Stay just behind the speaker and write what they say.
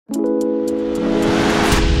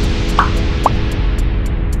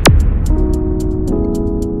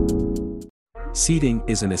Seating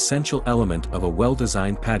is an essential element of a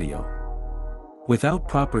well-designed patio. Without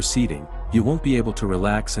proper seating, you won't be able to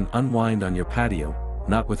relax and unwind on your patio,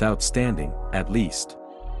 not without standing, at least.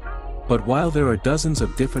 But while there are dozens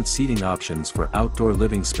of different seating options for outdoor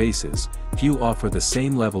living spaces, few offer the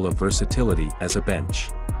same level of versatility as a bench.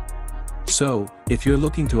 So, if you're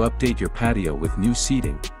looking to update your patio with new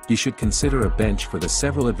seating, you should consider a bench for the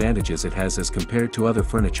several advantages it has as compared to other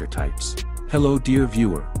furniture types. Hello dear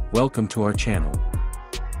viewer, welcome to our channel.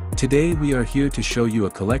 Today we are here to show you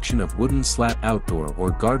a collection of wooden slat outdoor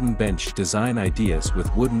or garden bench design ideas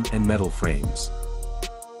with wooden and metal frames.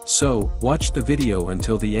 So, watch the video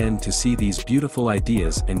until the end to see these beautiful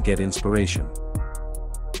ideas and get inspiration.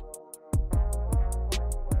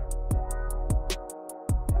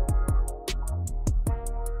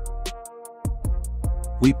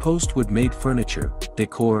 We post wood-made furniture,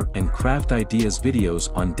 decor and craft ideas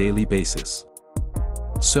videos on daily basis.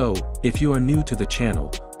 So, if you are new to the channel,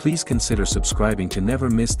 please consider subscribing to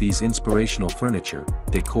never miss these inspirational furniture,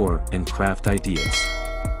 decor and craft ideas.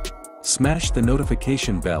 Smash the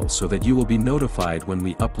notification bell so that you will be notified when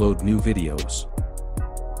we upload new videos.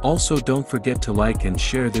 Also don't forget to like and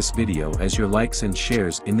share this video as your likes and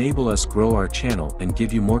shares enable us grow our channel and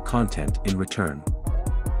give you more content in return.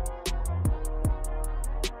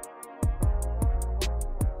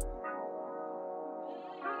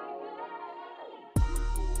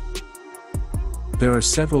 There are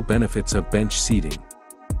several benefits of bench seating.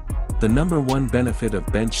 The number one benefit of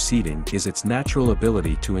bench seating is its natural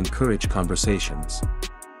ability to encourage conversations.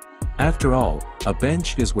 After all, a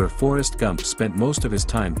bench is where Forrest Gump spent most of his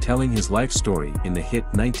time telling his life story in the hit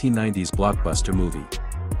 1990s blockbuster movie.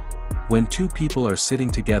 When two people are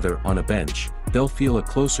sitting together on a bench, they'll feel a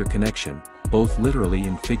closer connection, both literally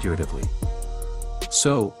and figuratively.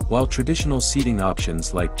 So, while traditional seating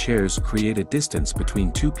options like chairs create a distance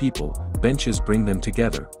between two people, benches bring them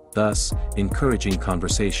together, thus, encouraging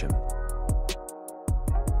conversation.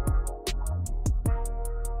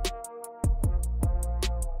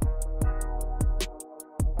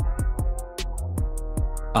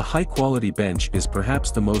 A high-quality bench is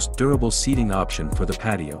perhaps the most durable seating option for the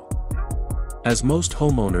patio. As most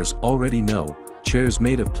homeowners already know, chairs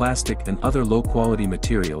made of plastic and other low-quality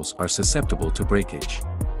materials are susceptible to breakage.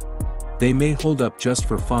 They may hold up just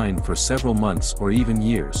fine for several months or even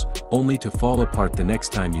years, only to fall apart the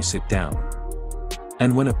next time you sit down.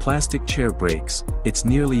 And when a plastic chair breaks, it's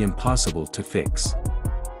nearly impossible to fix.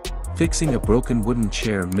 Fixing a broken wooden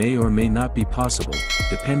chair may or may not be possible,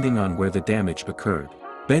 depending on where the damage occurred.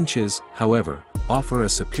 Benches, however, offer a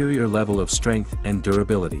superior level of strength and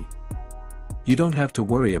durability. You don't have to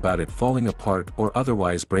worry about it falling apart or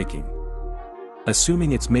otherwise breaking.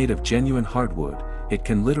 Assuming it's made of genuine hardwood, it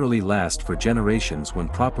can literally last for generations when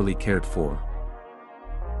properly cared for.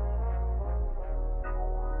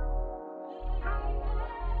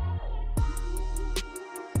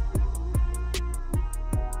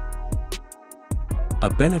 A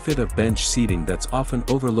benefit of bench seating that's often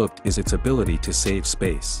overlooked is its ability to save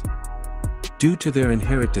space. Due to their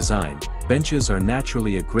inherent design, benches are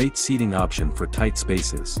naturally a great seating option for tight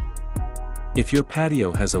spaces. If your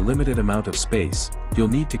patio has a limited amount of space, you'll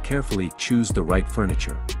need to carefully choose the right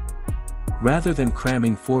furniture. Rather than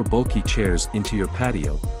cramming 4 bulky chairs into your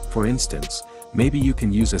patio, for instance, maybe you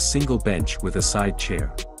can use a single bench with a side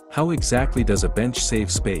chair. How exactly does a bench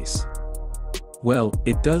save space? Well,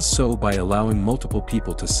 it does so by allowing multiple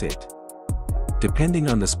people to sit. Depending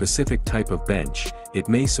on the specific type of bench, it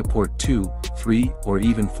may support 2, 3, or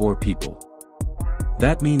even 4 people.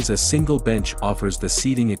 That means a single bench offers the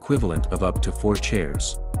seating equivalent of up to 4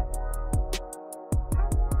 chairs.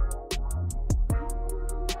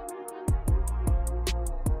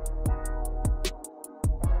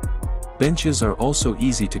 Benches are also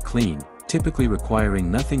easy to clean, typically requiring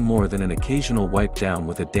nothing more than an occasional wipe down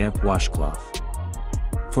with a damp washcloth.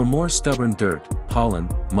 For more stubborn dirt, pollen,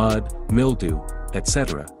 mud, mildew,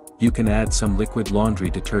 etc., you can add some liquid laundry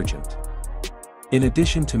detergent. In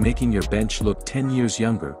addition to making your bench look 10 years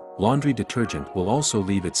younger, laundry detergent will also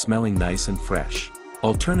leave it smelling nice and fresh.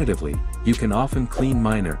 Alternatively, you can often clean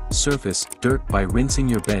minor, surface dirt by rinsing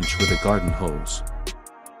your bench with a garden hose.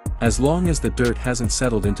 As long as the dirt hasn't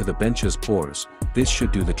settled into the bench's pores, this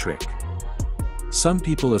should do the trick. Some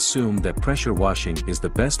people assume that pressure washing is the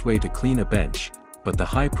best way to clean a bench, but the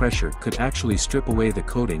high pressure could actually strip away the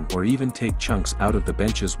coating or even take chunks out of the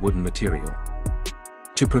bench's wooden material.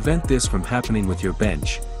 To prevent this from happening with your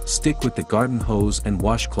bench, stick with the garden hose and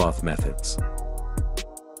washcloth methods.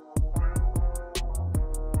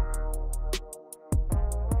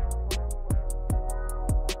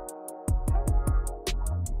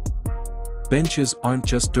 Benches aren't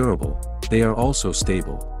just durable, they are also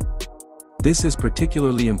stable. This is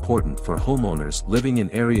particularly important for homeowners living in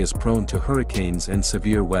areas prone to hurricanes and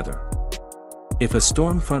severe weather. If a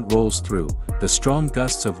storm front rolls through, the strong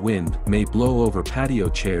gusts of wind may blow over patio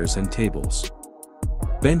chairs and tables.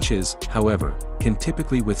 Benches, however, can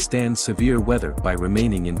typically withstand severe weather by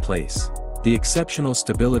remaining in place. The exceptional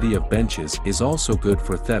stability of benches is also good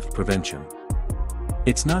for theft prevention.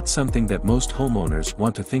 It's not something that most homeowners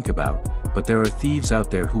want to think about, but there are thieves out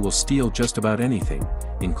there who will steal just about anything,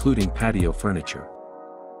 including patio furniture.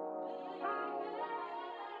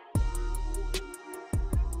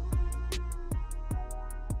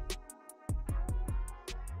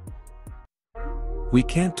 We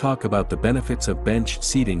can't talk about the benefits of bench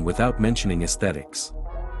seating without mentioning aesthetics.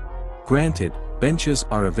 Granted, benches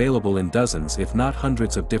are available in dozens if not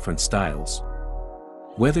hundreds of different styles.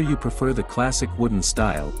 Whether you prefer the classic wooden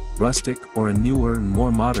style, rustic, or a newer and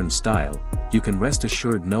more modern style, you can rest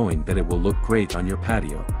assured knowing that it will look great on your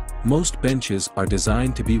patio. Most benches are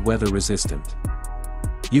designed to be weather resistant.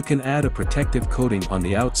 You can add a protective coating on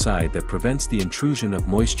the outside that prevents the intrusion of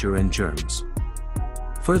moisture and germs.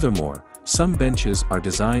 Furthermore, some benches are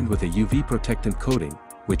designed with a UV protectant coating,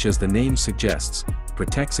 which, as the name suggests,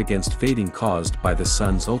 protects against fading caused by the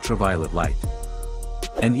sun's ultraviolet light.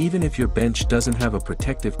 And even if your bench doesn't have a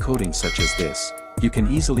protective coating such as this, you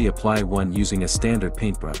can easily apply one using a standard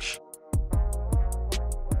paintbrush.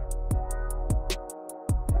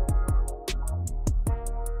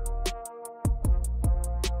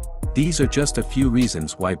 These are just a few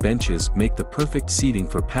reasons why benches make the perfect seating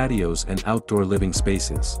for patios and outdoor living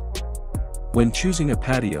spaces. When choosing a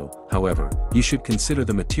patio, however, you should consider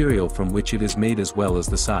the material from which it is made as well as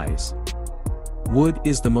the size. Wood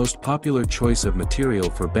is the most popular choice of material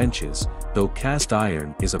for benches, though cast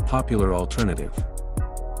iron is a popular alternative.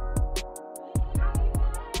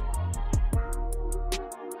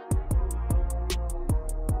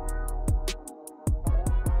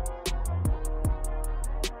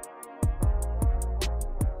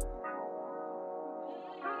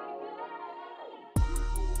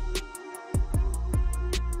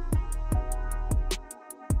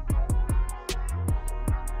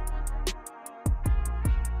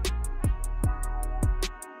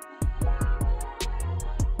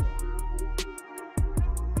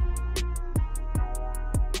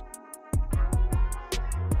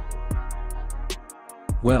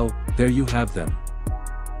 Well, there you have them.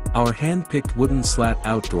 Our hand-picked wooden slat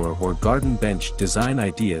outdoor or garden bench design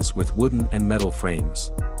ideas with wooden and metal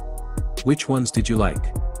frames. Which ones did you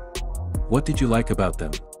like? What did you like about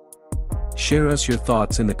them? Share us your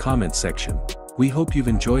thoughts in the comment section. We hope you've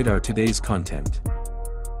enjoyed our today's content.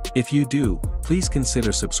 If you do, please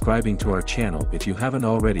consider subscribing to our channel if you haven't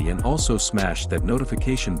already, and also smash that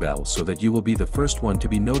notification bell so that you will be the first one to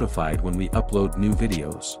be notified when we upload new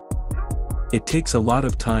videos. It takes a lot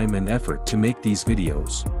of time and effort to make these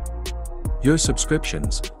videos. Your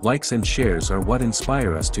subscriptions, likes and shares are what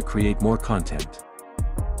inspire us to create more content.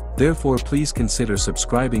 Therefore, please consider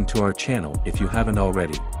subscribing to our channel if you haven't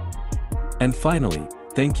already. And finally,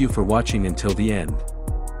 thank you for watching until the end.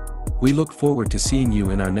 We look forward to seeing you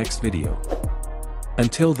in our next video.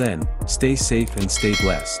 Until then, stay safe and stay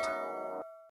blessed.